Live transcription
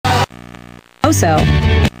so.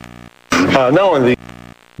 Not only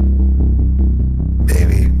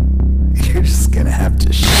Baby, you're just gonna have to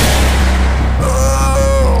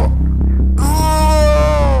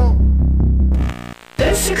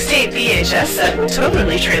This 68 VHS set will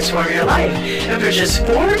totally transform your life. And for just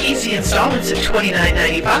 4 easy installments of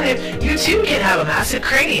 $29.95, you too can have a massive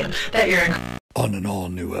cranium that you're On an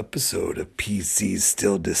all-new episode of PC's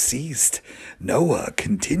Still Deceased, Noah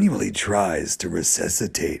continually tries to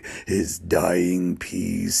resuscitate his dying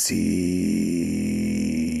PC.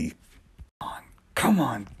 Come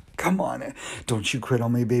on. Don't you quit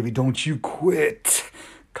on me, baby. Don't you quit.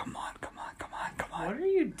 Come on. What are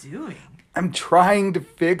you doing? I'm trying to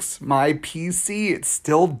fix my PC. It's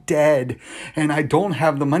still dead. And I don't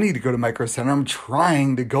have the money to go to Micro Center. I'm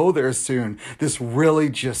trying to go there soon. This really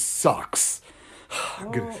just sucks.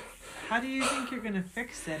 Well, how do you think you're going to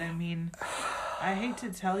fix it? I mean, I hate to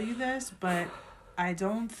tell you this, but I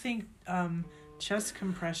don't think chest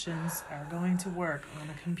compressions are going to work on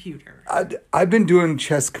a computer. I've been doing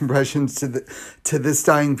chest compressions to this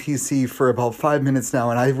dying PC for about 5 minutes now,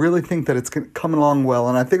 and I really think that it's coming along well,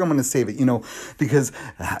 and I think I'm going to save it, because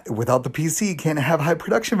without the PC, you can't have high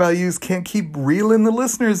production values, can't keep reeling the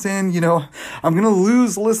listeners in, I'm going to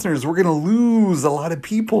lose listeners. We're going to lose a lot of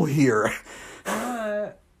people here.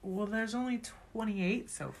 Well, there's only 28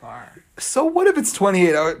 so far. So what if it's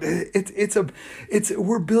 28?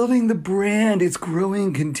 We're building the brand. It's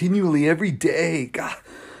growing continually every day. God,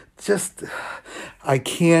 I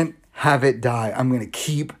can't have it die. I'm going to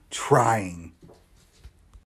keep trying.